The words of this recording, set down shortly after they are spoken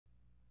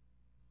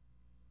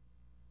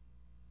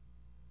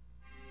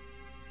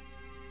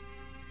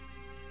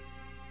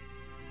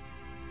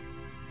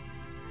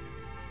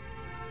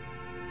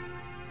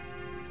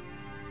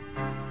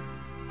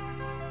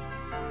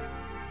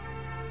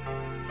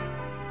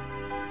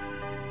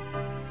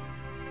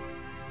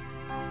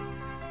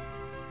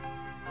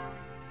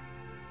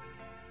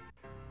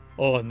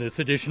On this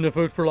edition of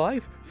Food for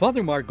Life,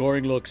 Father Mark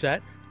Goring looks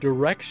at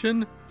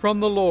direction from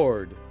the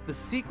Lord. The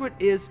secret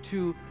is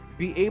to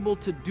be able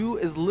to do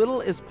as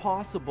little as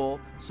possible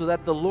so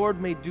that the Lord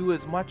may do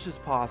as much as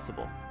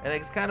possible. And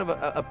it's kind of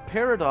a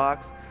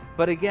paradox,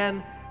 but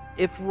again,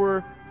 if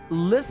we're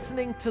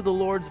listening to the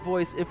Lord's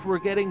voice, if we're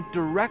getting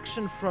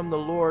direction from the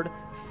Lord,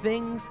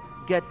 things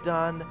get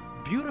done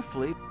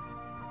beautifully.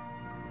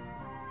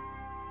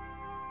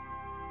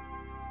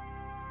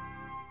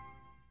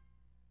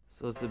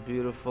 So it's a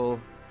beautiful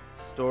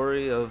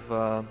story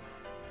of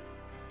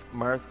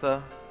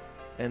Martha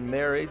and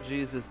Mary,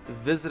 Jesus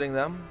visiting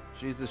them,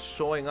 Jesus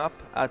showing up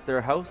at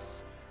their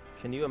house.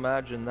 Can you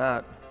imagine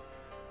that?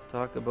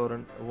 Talk about a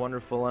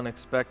wonderful,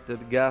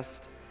 unexpected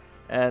guest.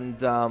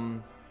 And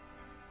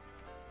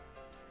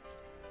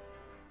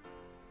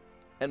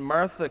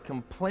Martha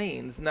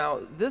complains.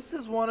 Now, this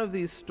is one of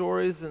these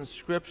stories in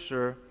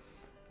Scripture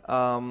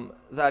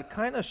that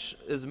kind of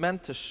is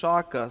meant to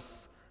shock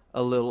us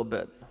a little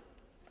bit.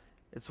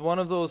 It's one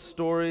of those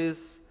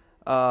stories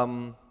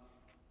that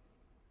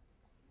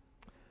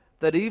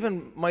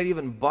might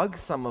even bug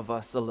some of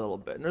us a little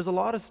bit. And there's a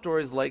lot of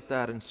stories like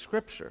that in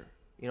Scripture.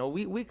 You know,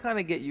 we kind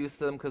of get used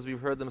to them because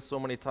we've heard them so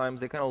many times.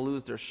 They kind of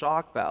lose their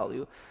shock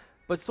value.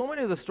 But so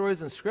many of the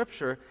stories in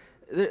Scripture,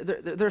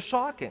 they're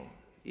shocking.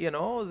 You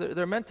know,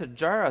 they're meant to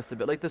jar us a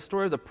bit. Like the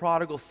story of the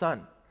prodigal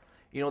son.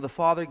 You know, the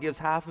father gives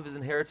half of his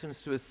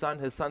inheritance to his son.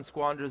 His son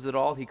squanders it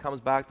all. He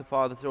comes back. The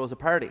father throws a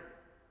party.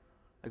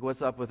 Like,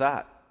 what's up with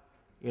that?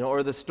 You know,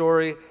 or the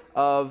story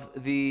of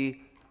the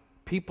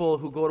people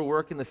who go to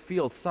work in the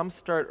field. Some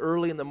start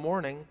early in the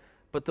morning,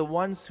 but the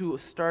ones who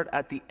start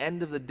at the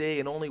end of the day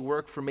and only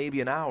work for maybe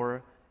an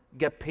hour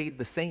get paid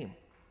the same.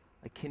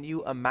 Like, can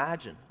you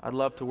imagine? I'd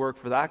love to work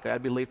for that guy.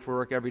 I'd be late for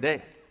work every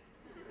day.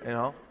 You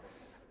know?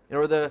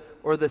 Or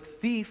the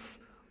thief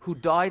who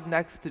died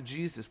next to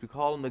Jesus. We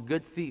call him the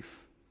good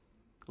thief.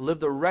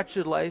 Lived a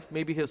wretched life,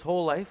 maybe his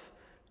whole life.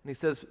 And he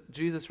says,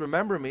 Jesus,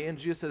 remember me. And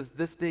Jesus says,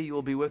 this day you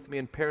will be with me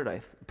in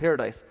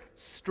paradise,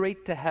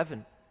 straight to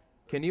heaven.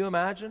 Can you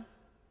imagine?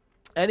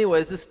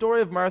 Anyways, the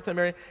story of Martha and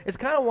Mary, it's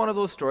kind of one of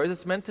those stories.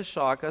 It's meant to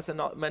shock us and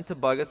not meant to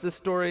bug us. This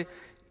story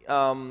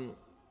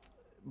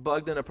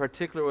bugged in a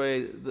particular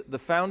way. The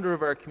founder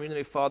of our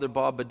community, Father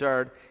Bob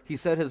Bedard, he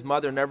said his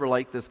mother never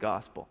liked this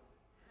gospel.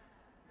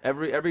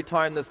 Every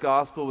time this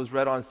gospel was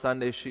read on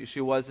Sunday,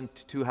 she wasn't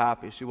too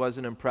happy. She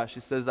wasn't impressed.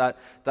 She says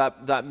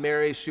that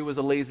Mary, she was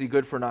a lazy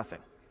good for nothing.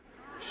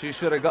 She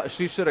should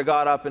have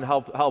got up and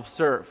helped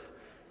serve.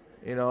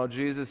 You know,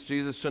 Jesus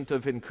shouldn't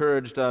have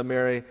encouraged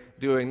Mary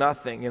doing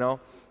nothing. You know,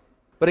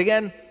 but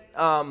again,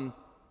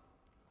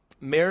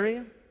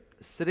 Mary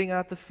sitting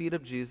at the feet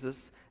of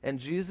Jesus, and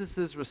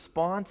Jesus'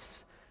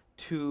 response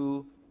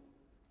to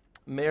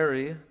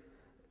Mary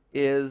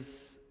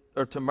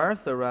to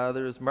Martha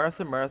rather, is,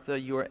 Martha, Martha,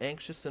 you are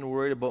anxious and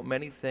worried about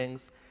many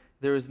things.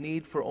 There is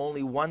need for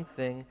only one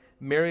thing.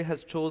 Mary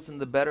has chosen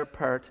the better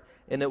part,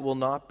 and it will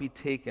not be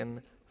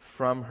taken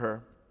from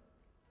her.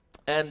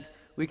 And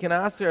we can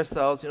ask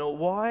ourselves, you know,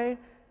 why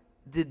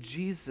did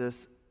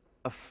Jesus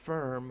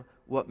affirm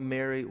what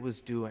Mary was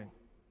doing?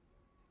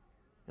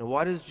 And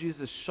why does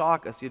Jesus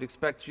shock us? You'd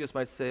expect Jesus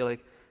might say,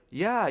 like,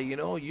 yeah, you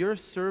know, you're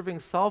serving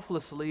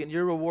selflessly and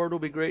your reward will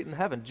be great in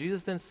heaven.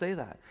 Jesus didn't say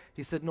that.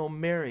 He said, no,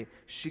 Mary,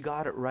 she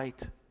got it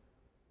right.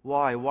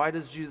 Why? Why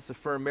does Jesus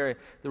affirm Mary?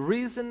 The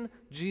reason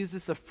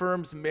Jesus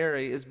affirms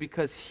Mary is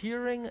because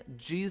hearing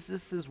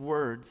Jesus'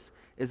 words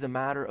is a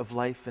matter of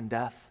life and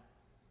death.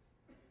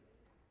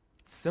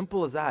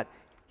 Simple as that.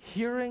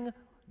 Hearing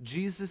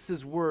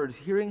Jesus' words,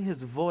 hearing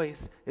his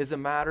voice is a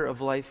matter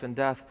of life and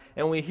death.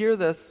 And we hear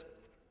this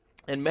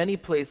in many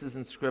places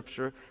in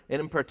Scripture, and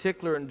in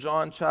particular in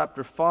John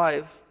chapter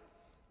 5,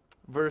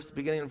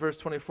 beginning in verse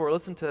 24.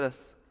 Listen to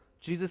this.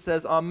 Jesus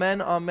says,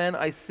 Amen, amen,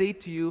 I say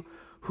to you,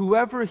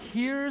 whoever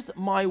hears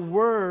my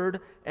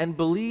word and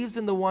believes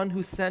in the one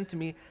who sent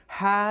me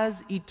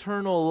has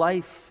eternal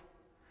life,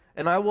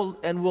 and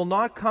will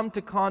not come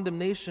to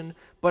condemnation,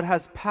 but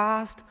has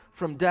passed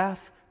from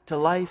death to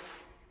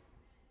life.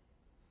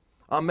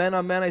 Amen,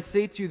 amen, I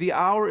say to you, the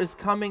hour is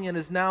coming and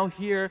is now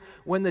here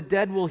when the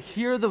dead will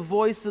hear the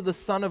voice of the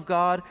Son of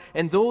God,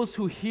 and those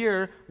who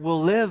hear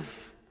will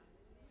live.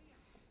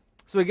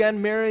 So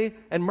again, Mary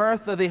and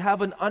Martha, they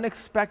have an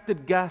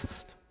unexpected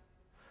guest,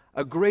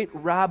 a great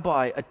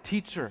rabbi, a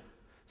teacher,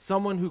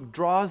 someone who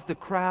draws the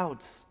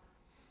crowds.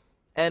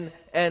 And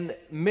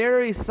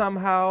Mary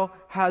somehow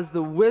has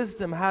the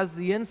wisdom, has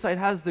the insight,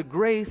 has the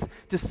grace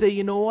to say,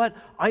 you know what,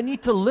 I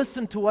need to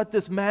listen to what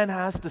this man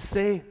has to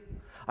say.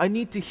 I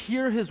need to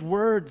hear his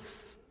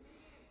words.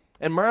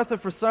 And Martha,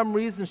 for some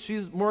reason,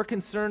 she's more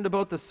concerned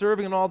about the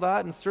serving and all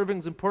that, and serving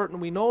is important,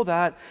 we know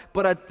that.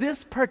 But at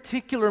this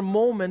particular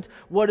moment,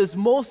 what is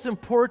most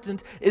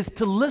important is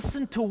to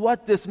listen to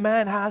what this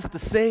man has to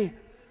say,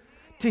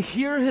 to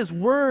hear his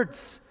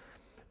words.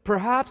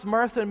 Perhaps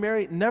Martha and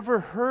Mary never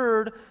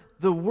heard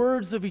the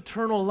words of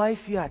eternal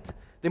life yet.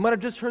 They might have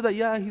just heard that,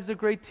 yeah, he's a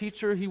great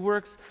teacher, he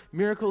works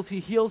miracles,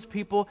 he heals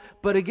people.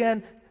 But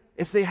again,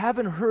 if they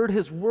haven't heard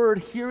his word,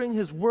 hearing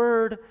his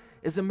word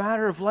is a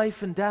matter of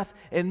life and death.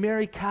 And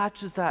Mary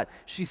catches that.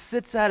 She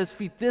sits at his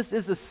feet. This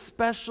is a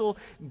special,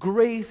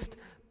 graced,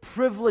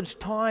 privileged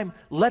time.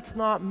 Let's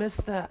not miss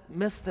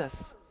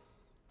this.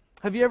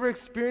 Have you ever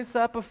experienced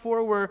that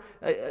before, where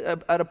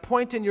at a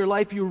point in your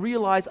life you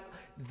realize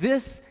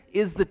this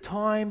is the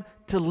time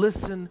to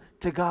listen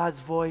to God's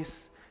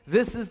voice.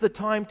 This is the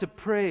time to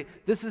pray.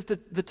 This is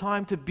the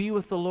time to be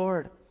with the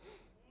Lord.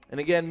 And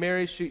again,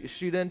 Mary, she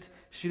didn't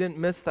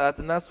miss that,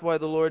 and that's why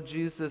the Lord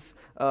Jesus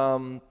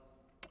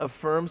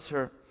affirms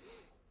her.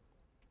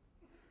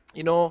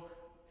 You know,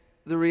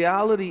 the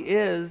reality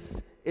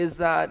is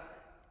that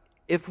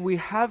if we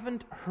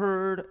haven't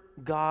heard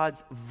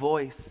God's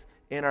voice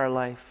in our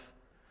life,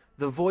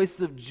 the voice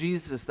of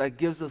Jesus that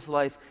gives us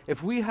life,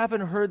 if we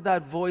haven't heard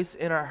that voice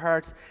in our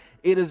hearts,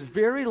 it is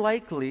very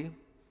likely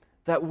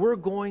that we're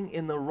going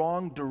in the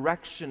wrong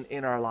direction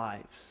in our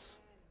lives.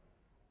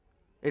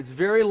 It's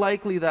very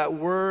likely that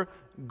we're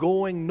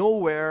going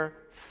nowhere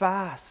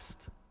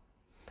fast.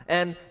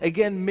 And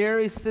again,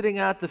 Mary sitting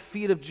at the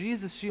feet of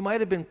Jesus, she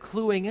might have been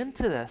cluing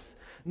into this.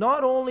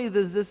 Not only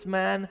does this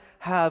man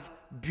have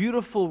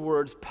beautiful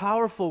words,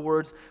 powerful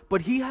words,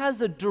 but he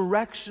has a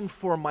direction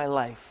for my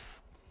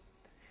life.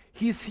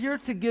 He's here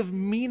to give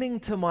meaning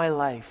to my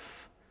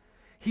life.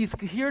 He's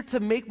here to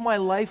make my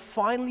life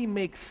finally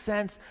make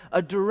sense,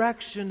 a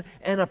direction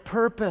and a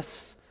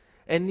purpose.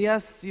 And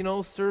yes, you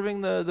know,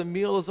 serving the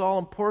meal is all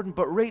important,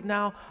 but right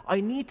now,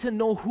 I need to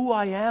know who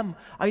I am.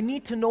 I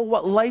need to know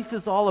what life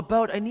is all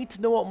about. I need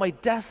to know what my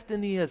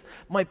destiny is,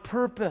 my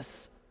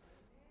purpose.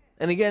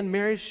 And again,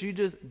 Mary, she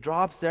just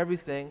drops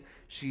everything.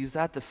 She's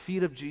at the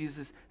feet of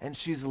Jesus, and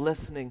she's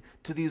listening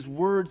to these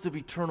words of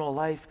eternal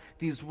life,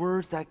 these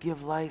words that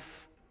give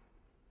life.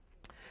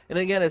 And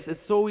again, it's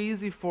so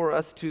easy for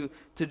us to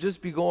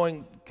just be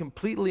going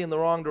completely in the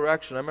wrong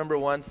direction. I remember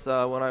once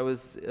when I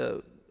was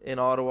in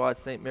Ottawa at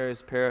St.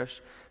 Mary's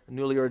Parish, a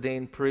newly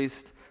ordained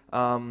priest,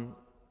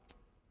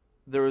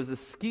 there was a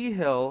ski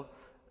hill,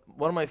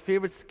 one of my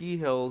favorite ski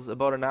hills,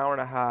 about an hour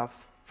and a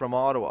half from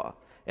Ottawa.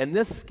 And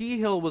this ski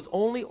hill was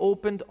only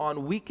opened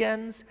on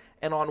weekends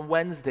and on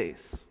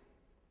Wednesdays.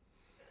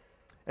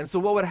 And so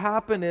what would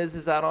happen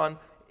is that on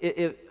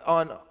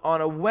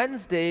a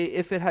Wednesday,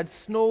 if it had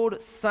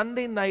snowed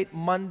Sunday night,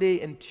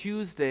 Monday, and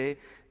Tuesday,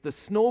 the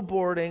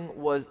snowboarding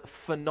was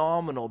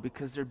phenomenal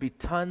because there'd be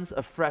tons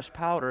of fresh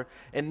powder,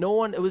 and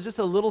it was just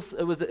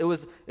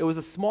it was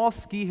a small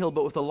ski hill,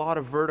 but with a lot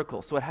of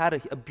vertical. So it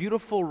had a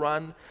beautiful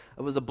run.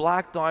 It was a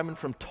black diamond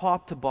from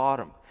top to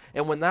bottom.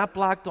 And when that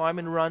black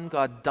diamond run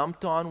got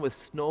dumped on with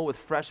snow, with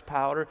fresh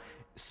powder,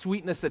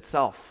 sweetness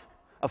itself,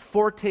 a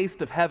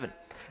foretaste of heaven.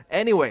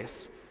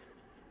 Anyways,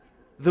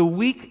 the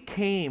week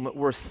came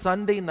where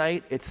Sunday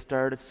night it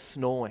started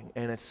snowing,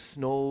 and it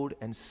snowed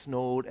and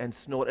snowed and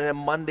snowed. And on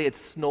Monday it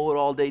snowed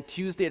all day,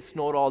 Tuesday it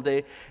snowed all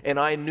day, and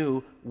I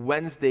knew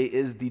Wednesday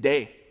is the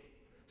day.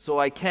 So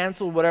I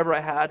canceled whatever I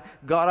had,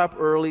 got up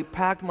early,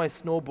 packed my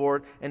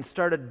snowboard, and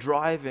started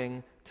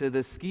driving to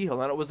this ski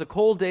hill. And it was a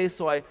cold day,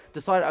 so I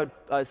decided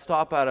I'd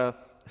stop at a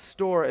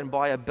store and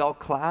buy a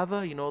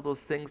balaclava, you know,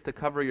 those things to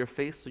cover your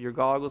face, so your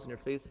goggles and your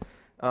face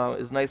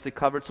is nicely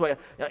covered. So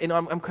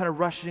I'm kind of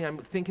rushing. I'm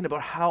thinking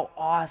about how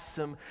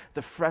awesome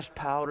the fresh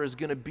powder is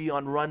going to be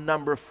on run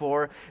number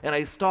 4. And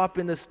I stop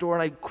in the store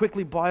and I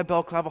quickly buy a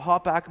balaclava,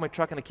 hop back in my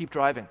truck, and I keep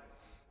driving.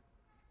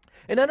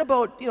 And then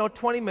about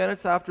 20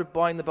 minutes after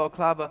buying the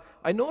balaclava,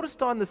 I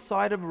noticed on the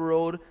side of a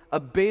road a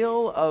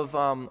bale of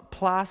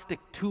plastic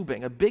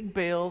tubing, a big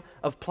bale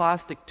of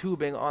plastic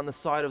tubing on the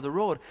side of the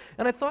road.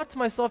 And I thought to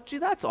myself, gee,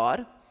 that's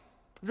odd.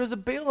 There's a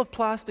bale of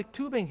plastic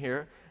tubing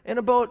here, and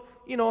about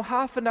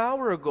half an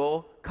hour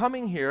ago,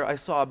 coming here, I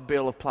saw a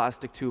bale of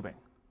plastic tubing.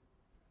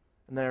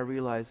 And then I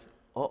realized,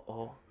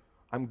 uh-oh,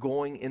 I'm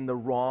going in the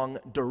wrong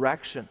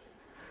direction.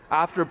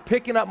 After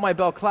picking up my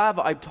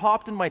balaclava, I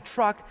hopped in my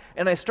truck,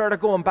 and I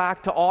started going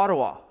back to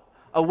Ottawa,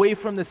 away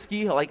from the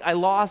ski hill. I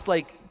lost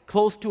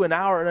close to an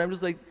hour, and I'm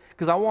just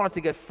because I wanted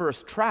to get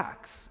first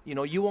tracks.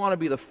 You want to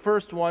be the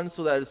first one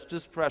so that it's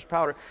just fresh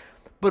powder.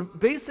 But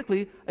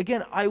basically,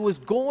 again, I was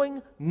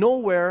going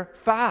nowhere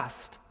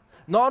fast.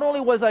 Not only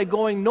was I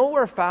going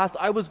nowhere fast,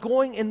 I was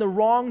going in the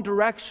wrong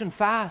direction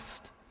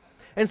fast.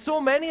 And so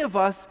many of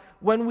us,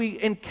 when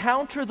we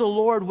encounter the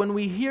Lord, when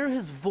we hear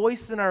His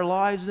voice in our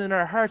lives and in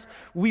our hearts,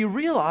 we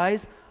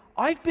realize,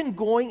 I've been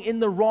going in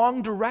the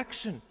wrong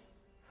direction.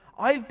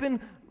 I've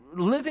been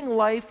living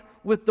life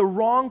with the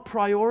wrong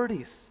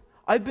priorities.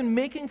 I've been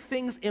making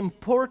things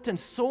important,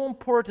 so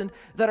important,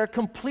 that are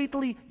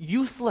completely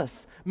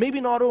useless. Maybe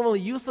not only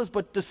useless,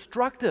 but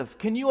destructive.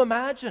 Can you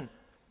imagine?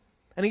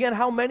 And again,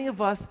 how many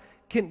of us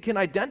can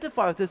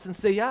identify with this and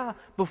say, yeah,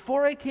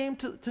 before I came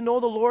to know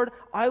the Lord,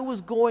 I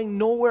was going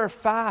nowhere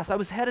fast. I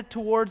was headed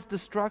towards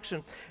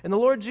destruction. And the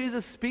Lord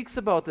Jesus speaks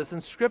about this,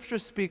 and Scripture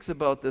speaks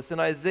about this. In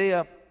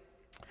Isaiah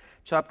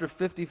chapter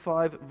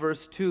 55,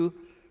 verse 2,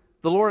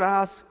 the Lord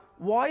asks,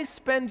 why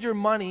spend your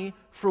money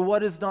for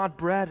what is not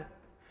bread,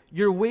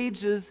 your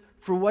wages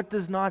for what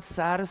does not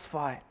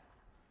satisfy?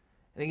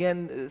 And And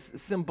again,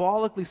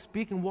 symbolically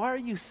speaking, why are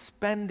you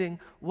spending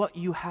what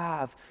you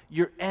have,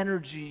 your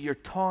energy, your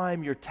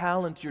time, your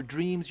talent, your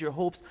dreams, your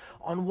hopes,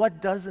 on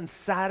what doesn't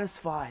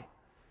satisfy?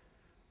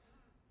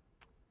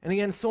 And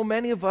again, so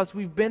many of us,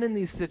 we've been in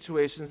these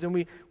situations,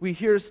 and we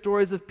hear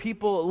stories of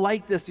people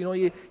like this. You know,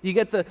 you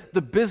get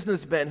the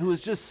businessman who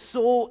is just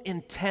so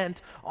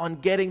intent on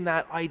getting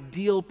that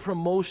ideal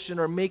promotion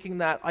or making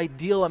that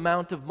ideal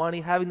amount of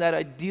money, having that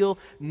ideal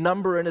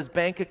number in his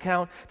bank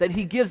account, that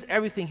he gives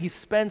everything. He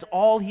spends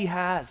all he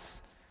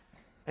has.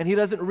 And he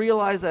doesn't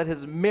realize that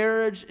his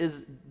marriage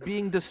is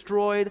being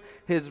destroyed,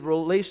 his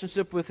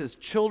relationship with his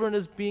children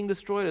is being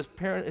destroyed,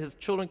 his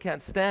children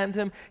can't stand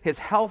him, his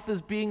health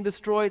is being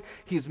destroyed,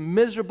 he's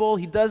miserable,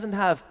 he doesn't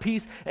have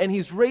peace, and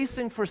he's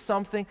racing for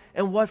something,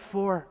 and what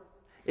for?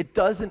 It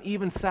doesn't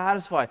even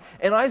satisfy.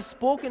 And I've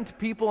spoken to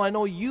people, I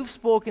know you've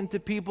spoken to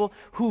people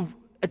who've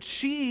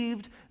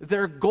achieved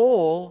their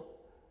goal,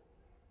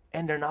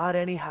 and they're not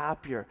any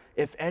happier.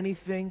 If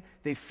anything,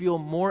 they feel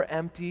more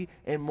empty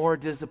and more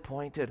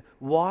disappointed.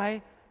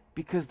 Why?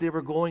 Because they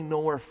were going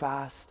nowhere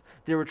fast.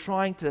 They were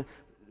trying to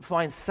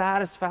find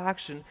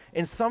satisfaction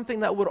in something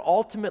that would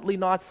ultimately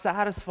not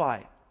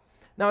satisfy.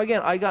 Now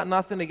again, I got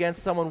nothing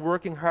against someone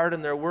working hard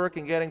in their work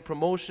and getting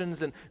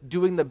promotions and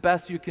doing the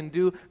best you can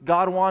do.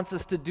 God wants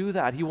us to do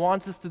that. He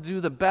wants us to do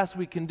the best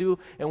we can do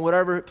in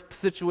whatever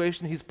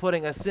situation He's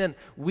putting us in.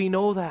 We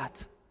know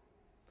that.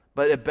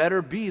 But it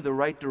better be the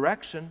right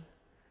direction.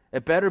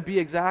 It better be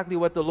exactly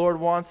what the Lord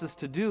wants us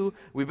to do.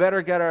 We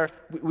better get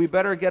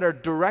our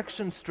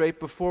direction straight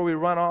before we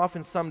run off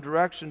in some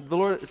direction.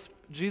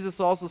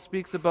 Jesus also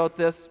speaks about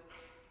this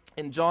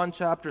in John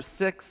chapter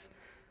 6.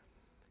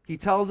 He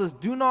tells us,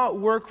 "Do not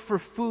work for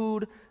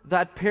food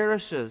that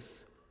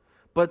perishes,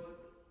 but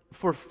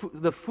for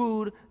the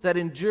food that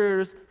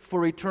endures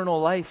for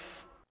eternal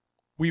life."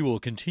 We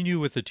will continue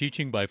with the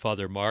teaching by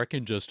Father Mark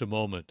in just a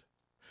moment.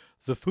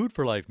 The Food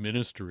for Life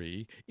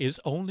ministry is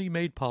only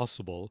made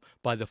possible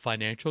by the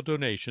financial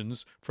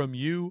donations from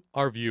you,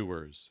 our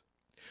viewers.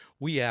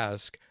 We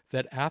ask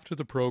that after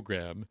the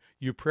program,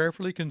 you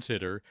prayerfully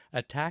consider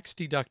a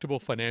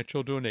tax-deductible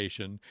financial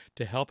donation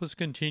to help us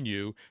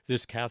continue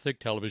this Catholic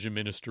television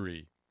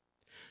ministry.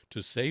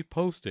 To save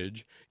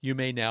postage, you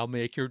may now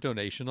make your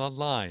donation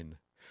online.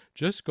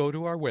 Just go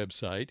to our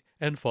website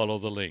and follow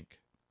the link.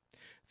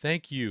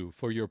 Thank you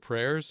for your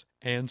prayers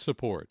and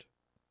support.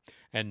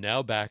 And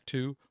now back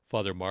to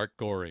Father Mark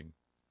Goring.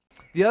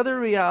 The other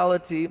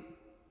reality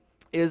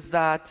is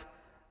that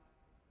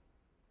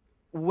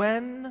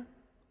when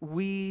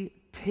we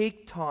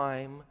take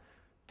time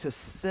to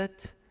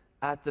sit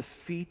at the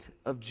feet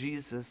of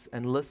Jesus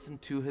and listen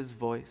to His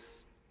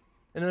voice,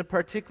 and in a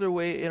particular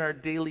way in our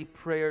daily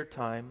prayer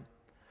time,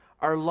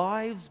 our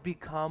lives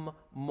become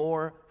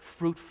more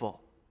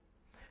fruitful.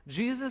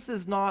 Jesus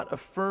is not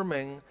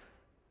affirming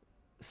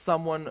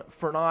someone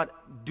for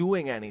not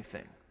doing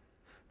anything.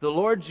 The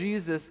Lord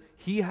Jesus,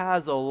 He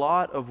has a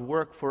lot of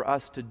work for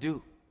us to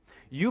do.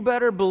 You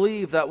better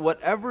believe that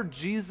whatever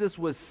Jesus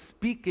was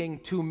speaking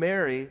to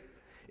Mary,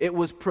 it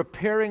was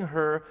preparing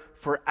her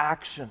for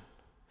action.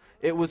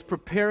 It was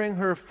preparing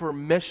her for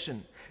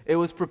mission. It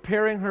was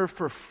preparing her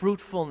for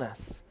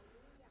fruitfulness.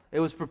 It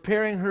was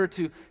preparing her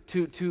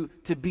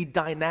to be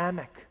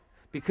dynamic.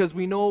 Because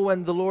we know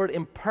when the Lord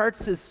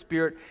imparts His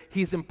Spirit,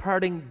 He's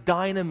imparting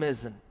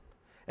dynamism.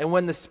 And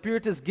when the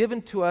Spirit is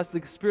given to us,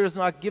 the Spirit is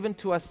not given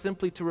to us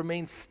simply to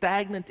remain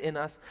stagnant in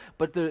us,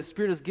 but the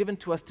Spirit is given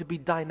to us to be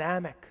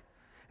dynamic.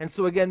 And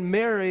so again,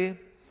 Mary,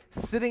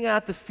 sitting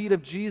at the feet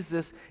of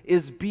Jesus,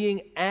 is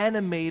being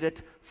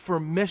animated for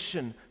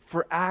mission,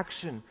 for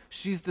action.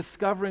 She's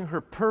discovering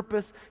her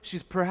purpose.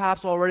 She's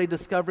perhaps already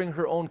discovering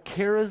her own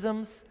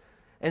charisms,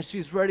 and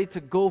she's ready to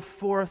go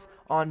forth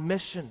on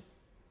mission.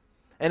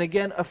 And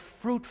again, a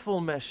fruitful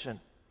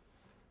mission.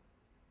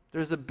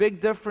 There's a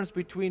big difference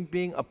between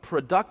being a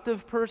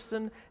productive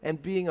person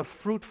and being a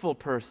fruitful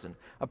person.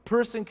 A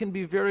person can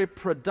be very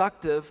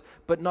productive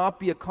but not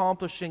be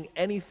accomplishing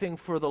anything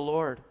for the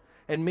Lord,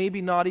 and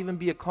maybe not even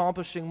be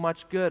accomplishing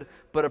much good.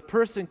 But a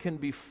person can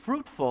be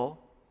fruitful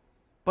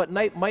but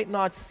might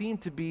not seem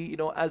to be,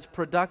 as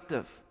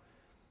productive.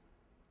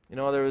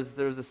 There was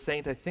a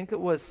saint, I think it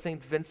was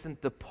St.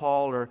 Vincent de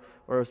Paul,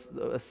 or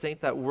a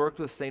saint that worked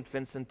with St.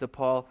 Vincent de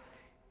Paul.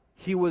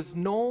 He was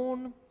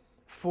known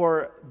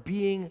for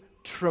being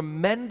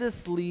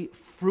tremendously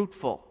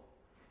fruitful.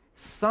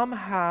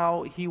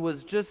 Somehow he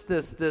was just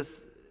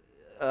this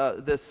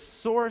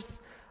source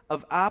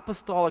of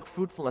apostolic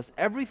fruitfulness.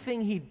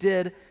 Everything he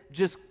did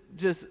just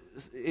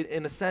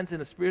in a sense,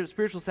 in a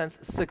spiritual sense,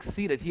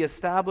 succeeded. He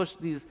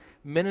established these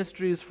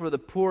ministries for the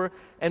poor,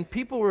 and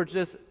people were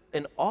just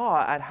in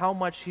awe at how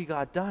much he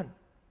got done.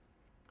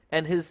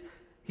 And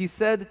he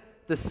said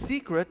the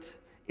secret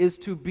is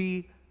to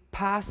be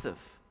passive.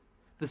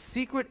 The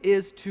secret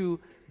is to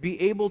be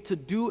able to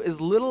do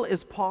as little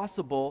as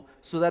possible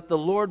so that the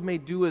Lord may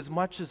do as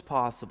much as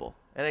possible.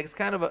 And it's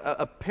kind of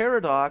a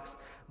paradox,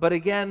 but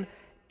again,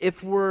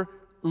 if we're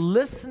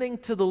listening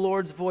to the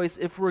Lord's voice,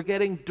 if we're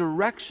getting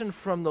direction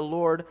from the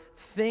Lord,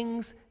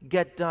 things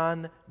get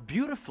done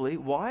beautifully.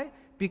 Why?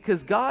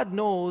 Because God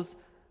knows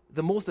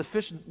the most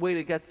efficient way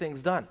to get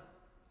things done.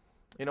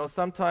 You know,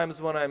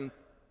 sometimes when I'm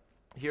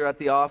here at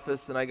the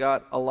office and I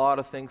got a lot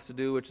of things to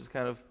do, which is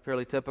kind of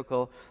fairly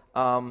typical,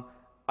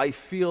 I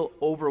feel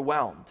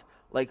overwhelmed.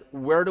 Like,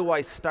 where do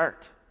I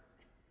start?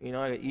 You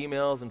know, I got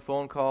emails and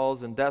phone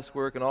calls and desk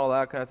work and all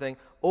that kind of thing.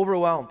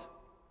 Overwhelmed.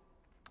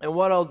 And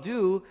what I'll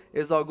do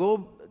is I'll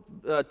go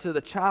to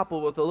the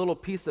chapel with a little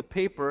piece of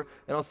paper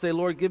and I'll say,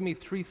 Lord, give me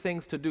 3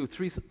 things to do,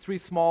 three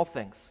small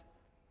things.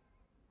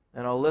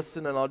 And I'll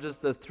listen and I'll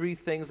just, the 3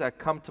 things that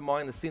come to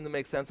mind that seem to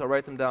make sense, I'll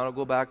write them down, I'll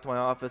go back to my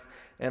office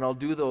and I'll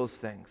do those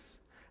things.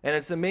 And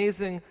it's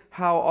amazing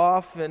how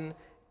often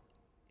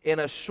in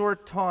a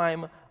short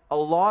time a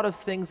lot of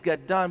things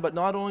get done, but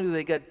not only do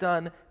they get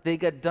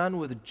done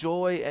with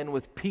joy and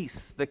with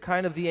peace. The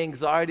kind of the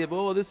anxiety of,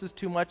 oh, this is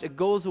too much, it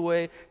goes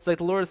away. It's like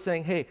the Lord is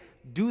saying, hey,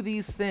 do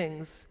these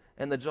things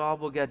and the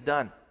job will get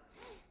done.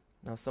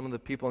 Now some of the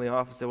people in the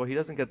office say, well, he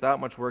doesn't get that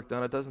much work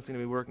done. It doesn't seem to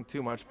be working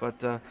too much,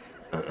 but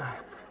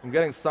I'm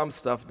getting some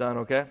stuff done,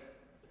 okay?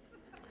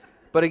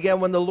 But again,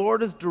 when the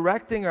Lord is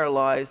directing our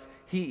lives,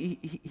 He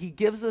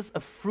gives us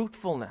a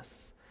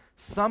fruitfulness.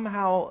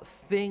 Somehow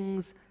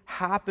things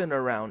happen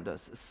around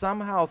us.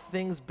 Somehow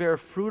things bear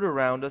fruit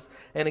around us.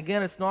 And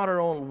again, it's not our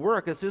own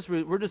work. It's just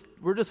we're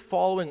just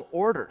following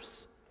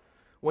orders.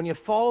 When you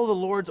follow the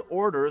Lord's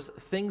orders,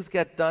 things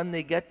get done.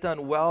 They get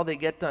done well. They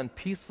get done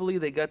peacefully.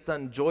 They get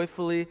done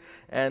joyfully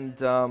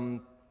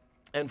and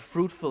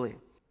fruitfully.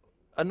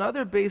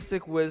 Another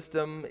basic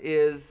wisdom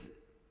is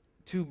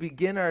to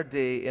begin our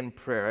day in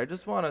prayer. I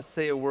just want to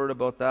say a word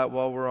about that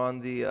while we're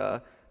on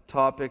the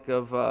topic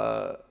of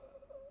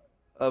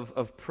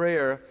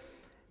prayer.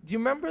 Do you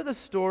remember the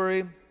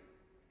story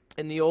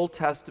in the Old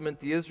Testament?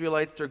 The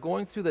Israelites, they're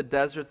going through the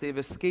desert. They've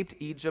escaped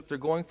Egypt. They're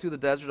going through the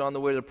desert on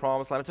the way to the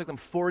Promised Land. It took them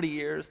 40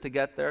 years to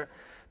get there.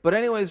 But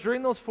anyways,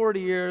 during those 40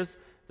 years,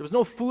 there was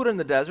no food in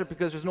the desert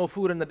because there's no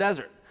food in the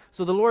desert.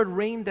 So the Lord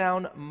rained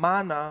down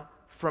manna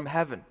from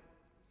heaven.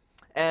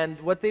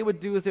 And what they would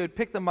do is they would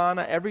pick the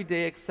manna every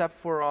day except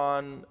for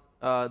on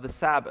the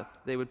Sabbath.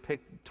 They would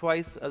pick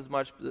twice as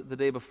much the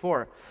day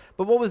before.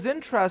 But what was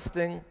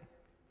interesting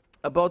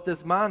about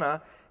this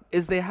manna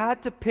is they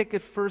had to pick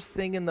it first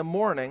thing in the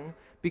morning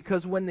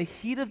because when the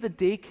heat of the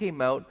day came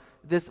out,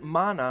 this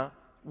manna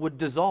would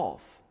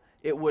dissolve.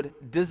 It would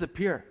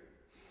disappear.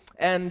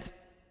 And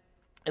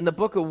in the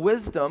book of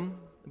wisdom,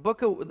 the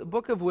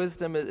book of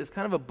wisdom is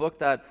kind of a book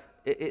that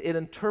it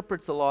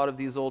interprets a lot of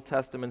these Old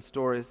Testament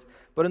stories.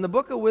 But in the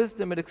book of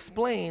wisdom, it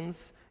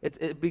explains,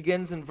 it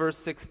begins in verse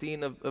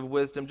 16 of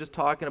wisdom, just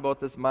talking about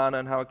this manna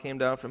and how it came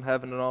down from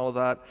heaven and all of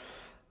that,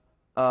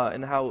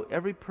 and how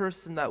every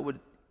person that would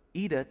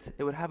eat it,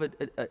 it would have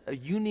a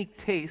unique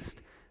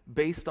taste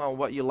based on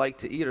what you like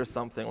to eat or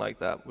something like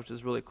that, which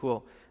is really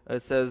cool.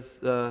 It says,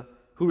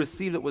 who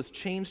received it was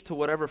changed to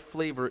whatever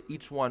flavor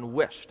each one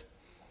wished.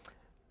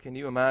 Can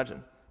you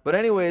imagine? But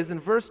anyways, in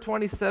verse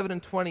 27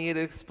 and 28,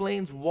 it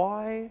explains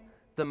why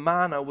the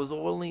manna was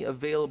only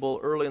available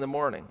early in the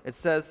morning. It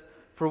says,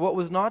 for what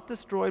was not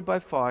destroyed by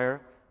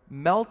fire,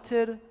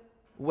 melted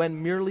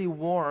when merely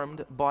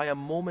warmed by a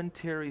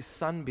momentary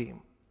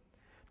sunbeam.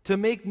 To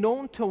make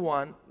known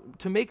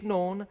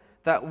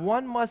that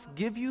one must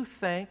give you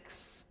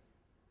thanks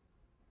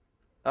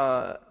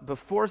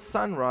before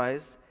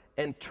sunrise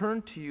and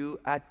turn to you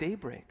at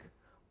daybreak.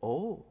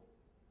 Oh,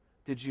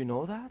 did you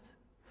know that?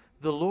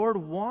 The Lord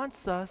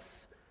wants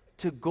us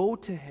to go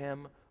to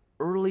Him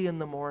early in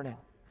the morning.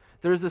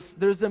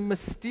 There's a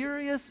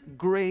mysterious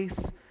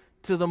grace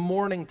to the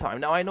morning time.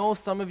 Now, I know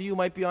some of you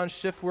might be on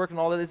shift work and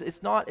all that.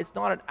 It's not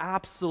an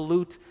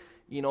absolute,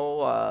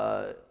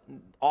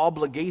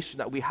 obligation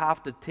that we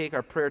have to take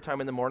our prayer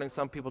time in the morning.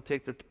 Some people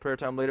take their prayer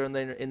time later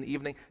in the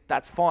evening.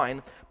 That's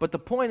fine. But the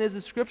point is,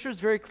 the Scripture is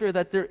very clear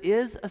that there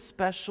is a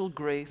special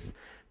grace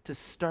to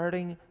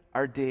starting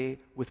our day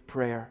with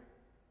prayer.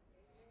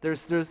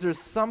 There's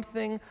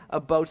something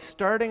about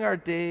starting our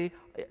day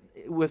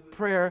with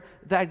prayer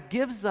that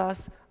gives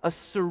us a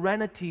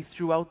serenity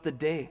throughout the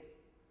day.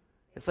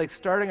 It's like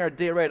starting our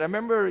day right. I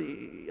remember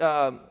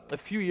a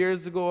few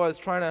years ago, I was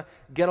trying to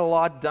get a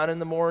lot done in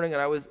the morning,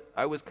 and I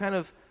was kind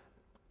of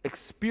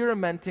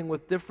experimenting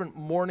with different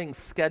morning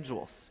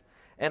schedules.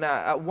 And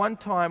at one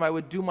time, I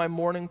would do my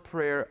morning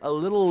prayer a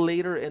little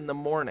later in the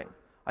morning.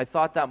 I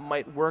thought that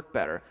might work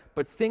better.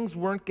 But things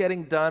weren't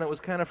getting done. It was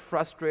kind of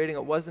frustrating.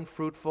 It wasn't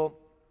fruitful.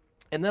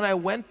 And then I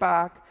went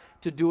back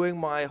to doing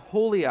my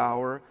holy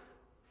hour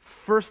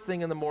first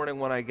thing in the morning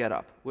when I get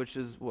up, which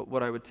is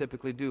what I would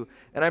typically do.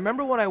 And I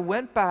remember when I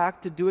went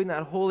back to doing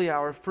that holy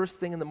hour first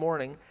thing in the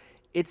morning,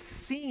 it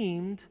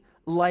seemed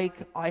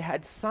like I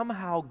had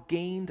somehow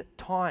gained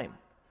time.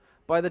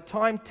 By the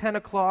time 10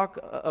 o'clock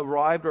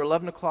arrived or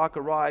 11 o'clock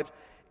arrived,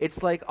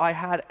 it's like I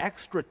had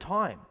extra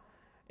time.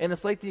 And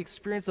it's like the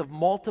experience of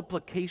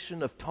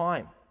multiplication of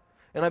time.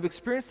 And I've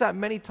experienced that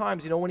many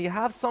times. When you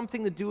have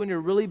something to do and you're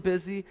really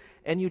busy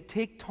and you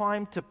take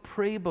time to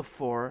pray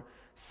before,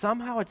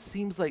 somehow it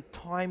seems like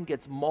time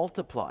gets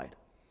multiplied.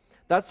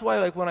 That's why,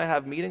 like, when I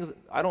have meetings,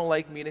 I don't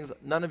like meetings.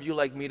 None of you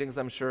like meetings,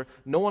 I'm sure.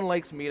 No one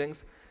likes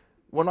meetings.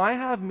 When I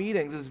have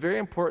meetings, it's very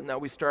important that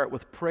we start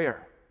with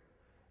prayer.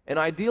 And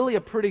ideally,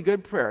 a pretty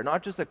good prayer,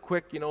 not just a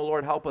quick,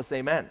 Lord, help us,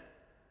 amen.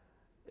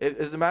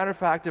 As a matter of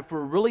fact, if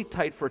we're really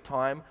tight for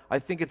time, I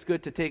think it's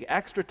good to take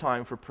extra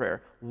time for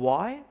prayer.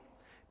 Why?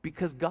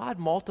 Because God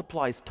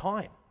multiplies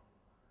time.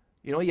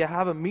 You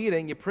have a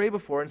meeting, you pray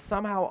before, and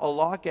somehow a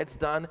lot gets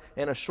done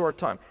in a short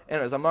time.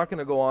 Anyways, I'm not going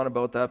to go on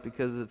about that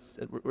because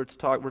we're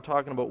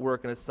talking about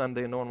work and it's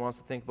Sunday and no one wants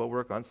to think about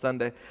work on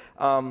Sunday.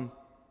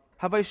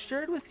 Have I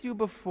shared with you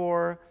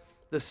before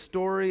the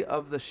story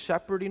of the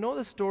shepherd? You know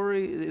the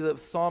story of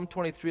Psalm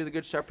 23, the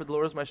good shepherd, the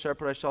Lord is my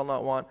shepherd, I shall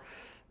not want.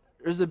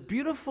 There's a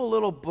beautiful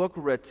little book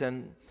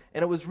written,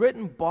 and it was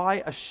written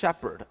by a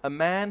shepherd, a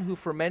man who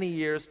for many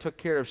years took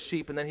care of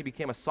sheep, and then he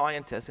became a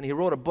scientist, and he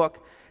wrote a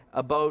book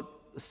about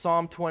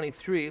Psalm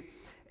 23,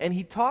 and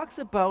he talks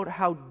about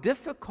how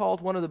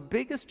difficult, one of the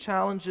biggest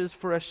challenges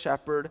for a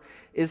shepherd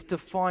is to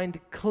find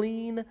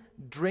clean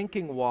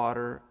drinking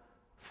water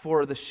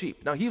for the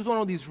sheep. Now, he was one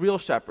of these real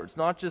shepherds,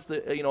 not just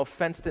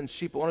fenced-in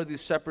sheep, but one of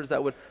these shepherds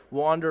that would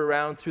wander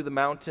around through the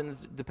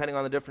mountains depending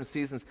on the different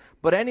seasons.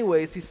 But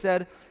anyways, he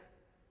said,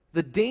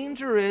 the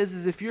danger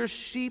is if your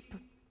sheep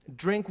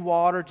drink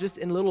water just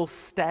in little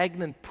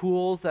stagnant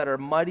pools that are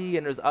muddy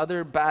and there's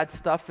other bad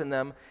stuff in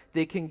them,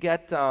 they can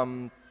get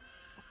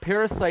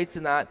parasites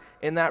in that,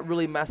 and that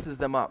really messes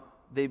them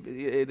up. They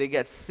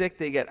get sick,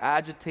 they get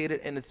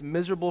agitated, and it's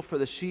miserable for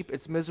the sheep,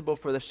 it's miserable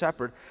for the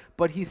shepherd.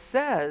 But he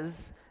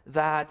says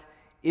that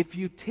if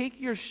you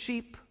take your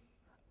sheep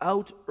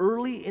out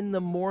early in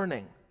the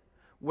morning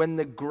when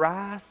the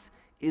grass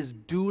is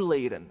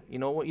dew-laden,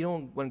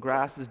 when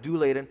grass is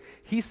dew-laden,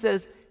 he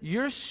says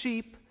your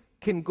sheep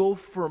can go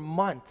for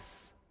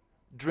months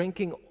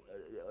getting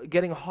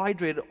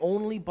hydrated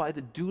only by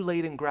the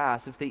dew-laden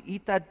grass. If they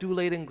eat that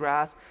dew-laden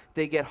grass,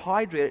 they get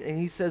hydrated, and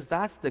he says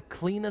that's the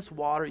cleanest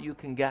water you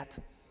can get.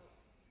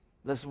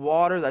 This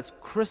water that's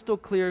crystal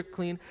clear,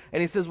 clean. And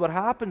he says what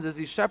happens is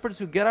these shepherds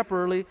who get up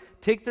early,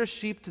 take their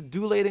sheep to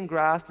dew-laden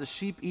grass, the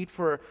sheep eat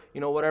for,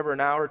 an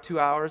hour, 2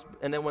 hours,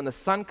 and then when the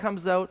sun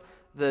comes out,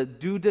 the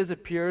dew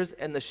disappears,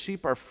 and the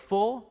sheep are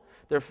full,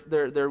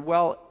 they're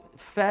well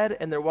fed,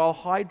 and they're well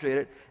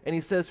hydrated. And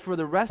he says for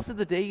the rest of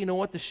the day, you know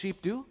what the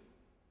sheep do?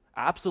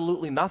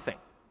 Absolutely nothing.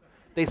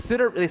 They sit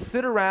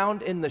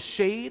around in the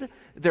shade,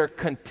 they're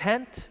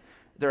content,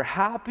 they're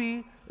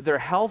happy, they're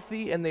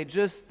healthy, and they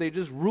just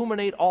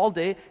ruminate all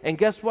day. And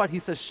guess what? He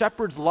says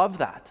shepherds love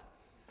that.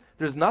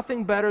 There's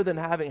nothing better than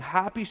having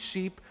happy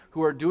sheep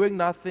who are doing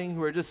nothing,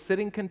 who are just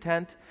sitting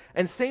content.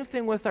 And same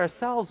thing with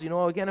ourselves.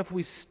 Again, if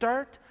we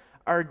start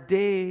our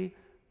day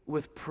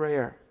with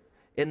prayer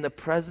in the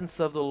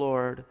presence of the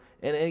Lord,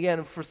 and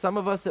again, for some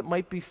of us it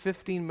might be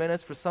 15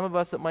 minutes, for some of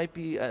us it might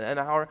be an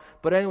hour,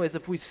 but anyways,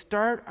 if we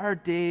start our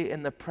day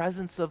in the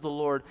presence of the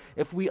Lord,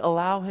 if we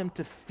allow Him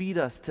to feed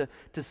us, to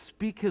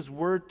speak His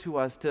word to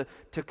us, to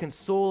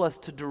console us,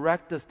 to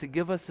direct us, to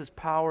give us His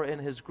power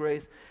and His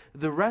grace,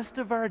 the rest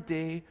of our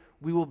day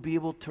we will be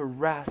able to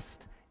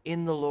rest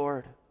in the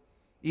Lord,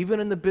 even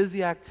in the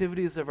busy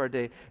activities of our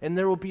day, and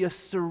there will be a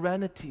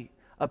serenity,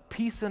 a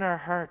peace in our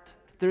heart.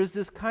 There's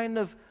this kind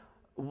of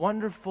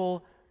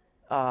wonderful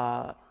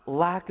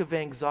lack of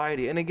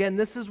anxiety. And again,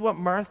 this is what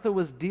Martha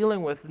was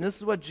dealing with, and this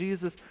is what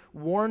Jesus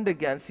warned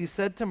against. He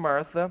said to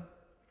Martha,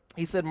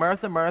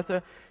 Martha,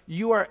 Martha,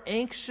 you are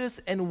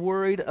anxious and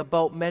worried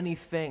about many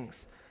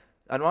things.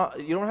 You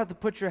don't have to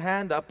put your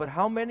hand up, but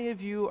how many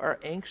of you are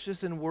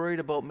anxious and worried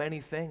about many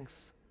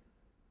things?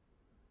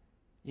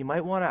 You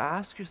might want to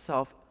ask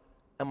yourself,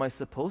 am I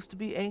supposed to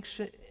be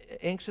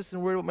anxious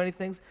and worried about many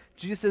things?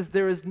 Jesus says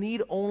there is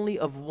need only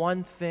of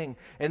one thing.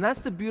 And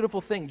that's the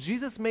beautiful thing.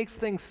 Jesus makes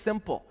things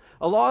simple.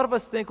 A lot of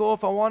us think,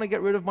 if I want to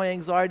get rid of my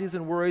anxieties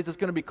and worries, it's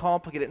going to be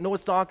complicated. No,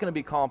 it's not going to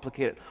be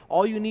complicated.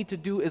 All you need to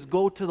do is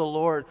go to the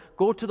Lord.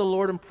 Go to the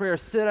Lord in prayer.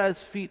 Sit at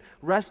His feet.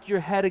 Rest your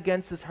head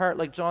against His heart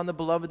like John the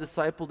beloved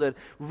disciple did.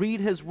 Read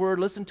His word.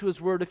 Listen to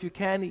His word. If you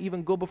can,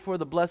 even go before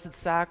the blessed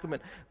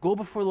sacrament. Go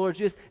before the Lord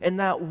Jesus. And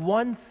that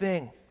one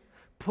thing,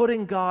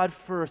 putting God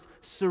first,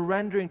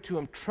 surrendering to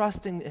Him,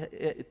 trusting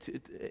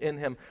in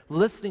Him,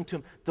 listening to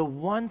Him, the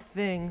one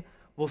thing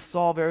will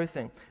solve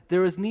everything.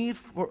 There is need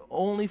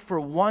only for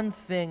one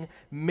thing.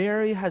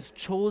 Mary has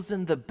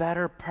chosen the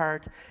better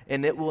part,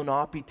 and it will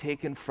not be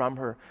taken from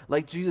her.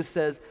 Like Jesus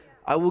says,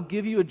 I will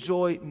give you a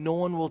joy no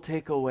one will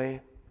take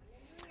away.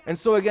 And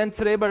so again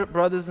today,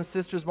 brothers and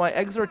sisters, my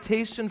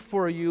exhortation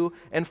for you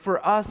and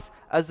for us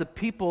as a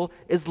people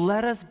is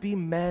let us be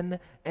men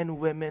and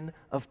women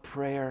of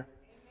prayer.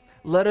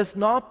 Let us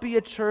not be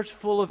a church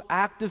full of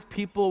active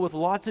people with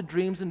lots of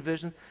dreams and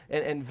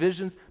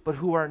visions, but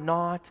who are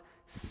not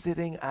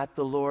sitting at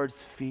the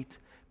Lord's feet.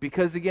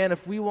 Because again,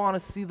 if we want to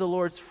see the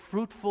Lord's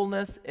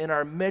fruitfulness in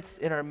our midst,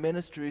 in our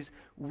ministries,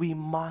 we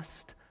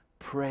must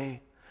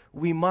pray.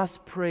 We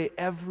must pray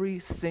every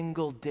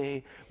single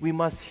day. We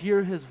must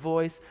hear His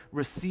voice,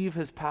 receive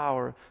His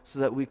power, so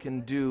that we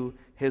can do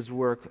His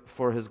work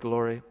for His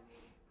glory.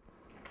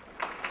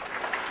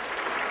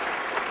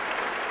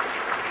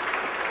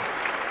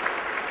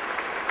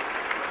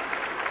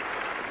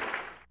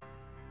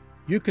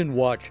 You can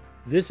watch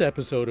this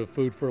episode of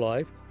Food for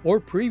Life or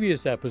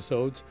previous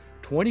episodes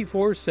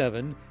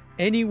 24/7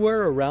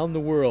 anywhere around the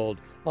world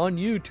on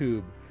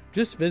YouTube.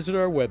 Just visit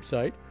our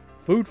website,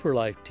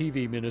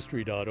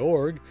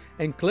 foodforlifetvministry.org,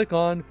 and click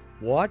on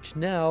Watch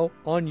Now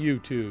on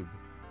YouTube.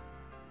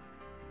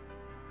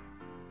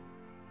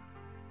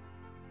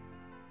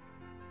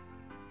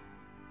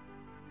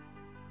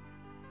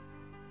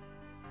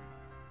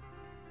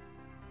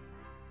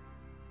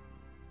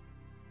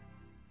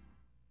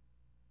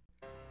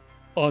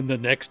 On the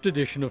next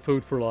edition of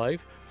Food for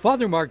Life,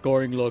 Father Mark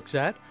Goring looks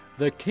at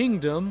the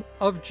kingdom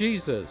of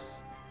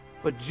Jesus.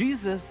 But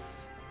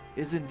Jesus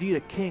is indeed a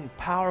king,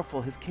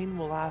 powerful. His kingdom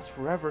will last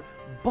forever,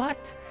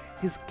 but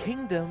his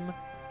kingdom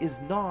is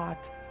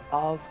not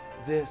of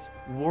this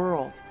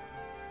world.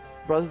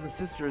 Brothers and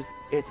sisters,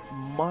 it's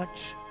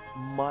much,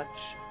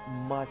 much,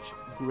 much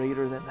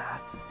greater than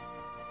that.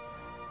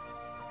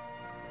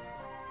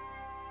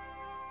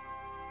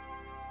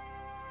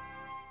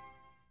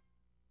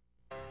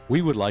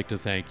 We would like to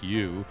thank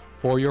you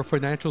for your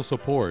financial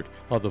support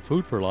of the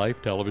Food for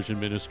Life television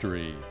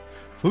ministry.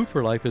 Food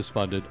for Life is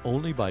funded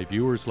only by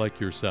viewers like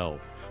yourself.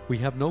 We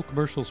have no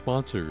commercial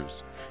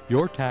sponsors.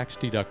 Your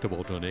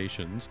tax-deductible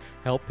donations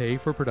help pay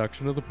for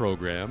production of the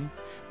program,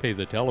 pay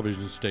the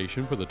television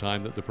station for the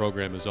time that the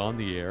program is on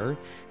the air,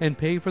 and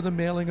pay for the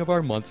mailing of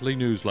our monthly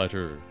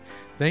newsletter.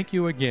 Thank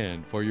you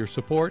again for your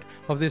support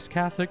of this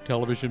Catholic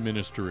television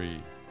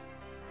ministry.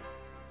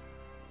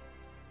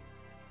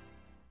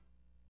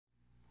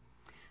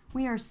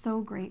 We are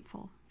so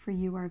grateful for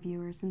you, our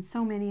viewers, and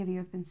so many of you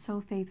have been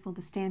so faithful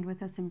to stand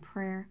with us in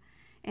prayer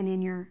and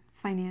in your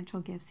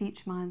financial gifts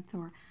each month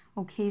or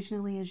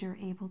occasionally as you're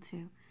able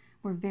to.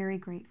 We're very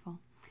grateful.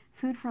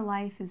 Food for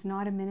Life is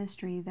not a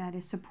ministry that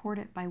is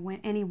supported by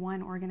any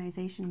one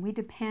organization. We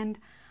depend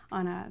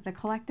on the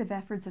collective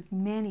efforts of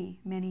many,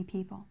 many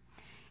people.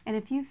 And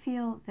if you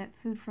feel that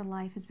Food for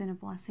Life has been a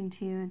blessing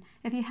to you, and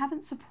if you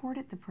haven't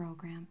supported the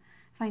program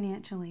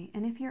financially,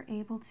 and if you're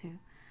able to,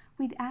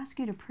 we'd ask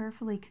you to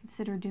prayerfully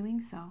consider doing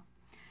so.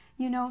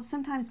 You know,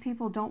 sometimes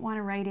people don't want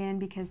to write in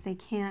because they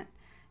can't,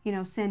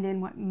 send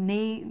in what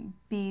may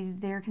be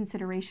their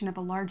consideration of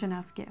a large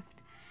enough gift.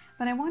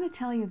 But I want to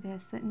tell you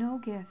this, that no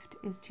gift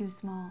is too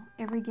small.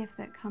 Every gift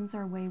that comes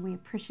our way, we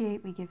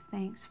appreciate, we give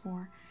thanks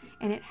for,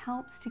 and it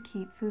helps to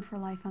keep Food for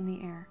Life on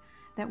the air,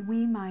 that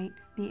we might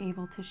be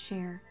able to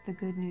share the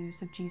good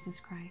news of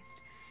Jesus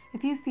Christ.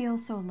 If you feel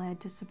so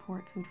led to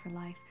support Food for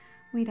Life,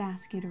 we'd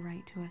ask you to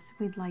write to us.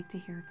 We'd like to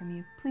hear from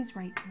you. Please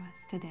write to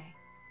us today.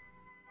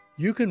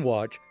 You can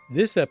watch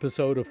this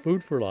episode of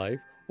Food for Life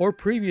or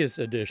previous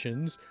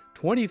editions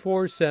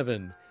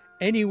 24/7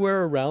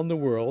 anywhere around the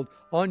world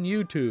on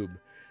YouTube.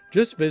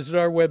 Just visit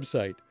our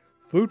website,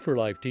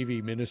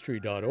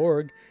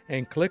 foodforlifetvministry.org,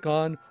 and click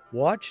on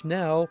Watch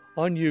Now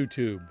on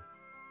YouTube.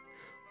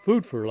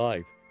 Food for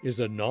Life is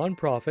a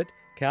non-profit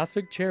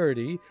Catholic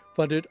charity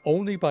funded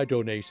only by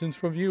donations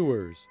from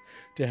viewers.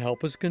 To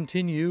help us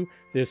continue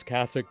this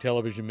Catholic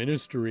television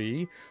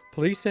ministry,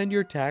 please send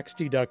your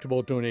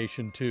tax-deductible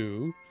donation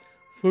to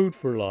Food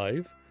for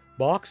Life,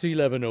 Box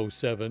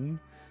 1107,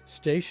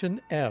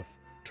 Station F,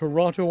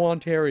 Toronto,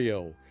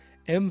 Ontario,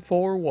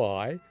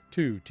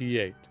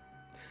 M4Y2T8.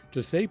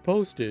 To save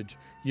postage,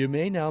 you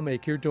may now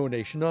make your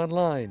donation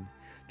online.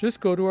 Just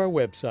go to our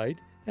website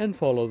and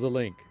follow the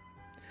link.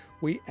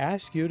 We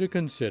ask you to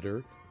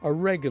consider a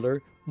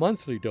regular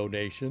monthly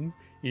donation,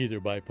 either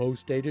by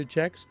post-dated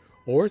checks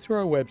or through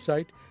our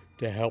website,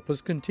 to help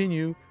us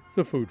continue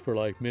the Food for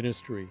Life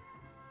ministry.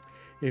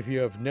 If you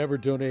have never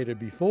donated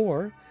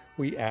before,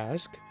 we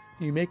ask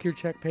you make your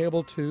check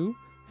payable to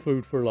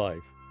Food for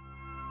Life.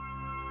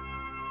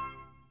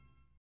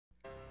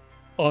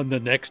 On the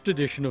next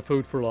edition of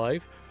Food for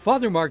Life,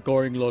 Father Mark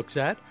Goring looks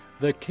at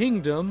the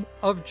kingdom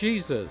of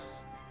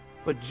Jesus.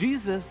 But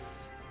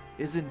Jesus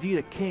is indeed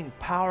a king,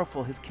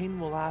 powerful. His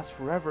kingdom will last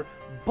forever,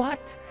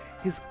 but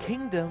his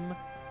kingdom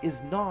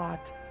is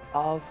not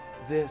of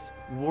this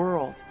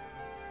world.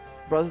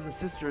 Brothers and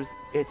sisters,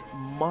 it's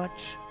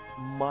much,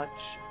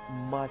 much,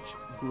 much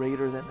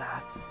greater than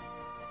that.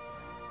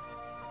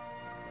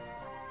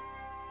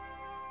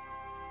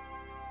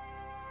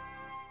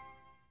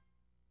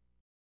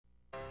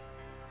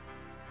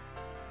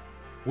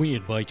 We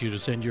invite you to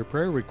send your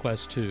prayer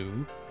requests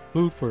to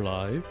Food for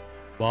Life,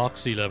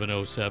 Box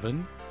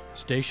 1107,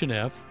 Station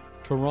F,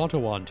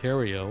 Toronto,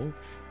 Ontario,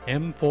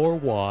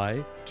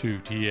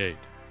 M4Y2T8.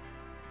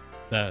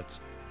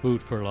 That's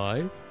Food for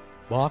Life,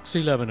 Box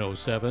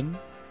 1107,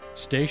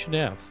 Station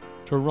F,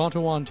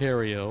 Toronto,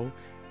 Ontario,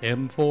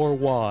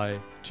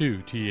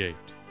 M4Y2T8.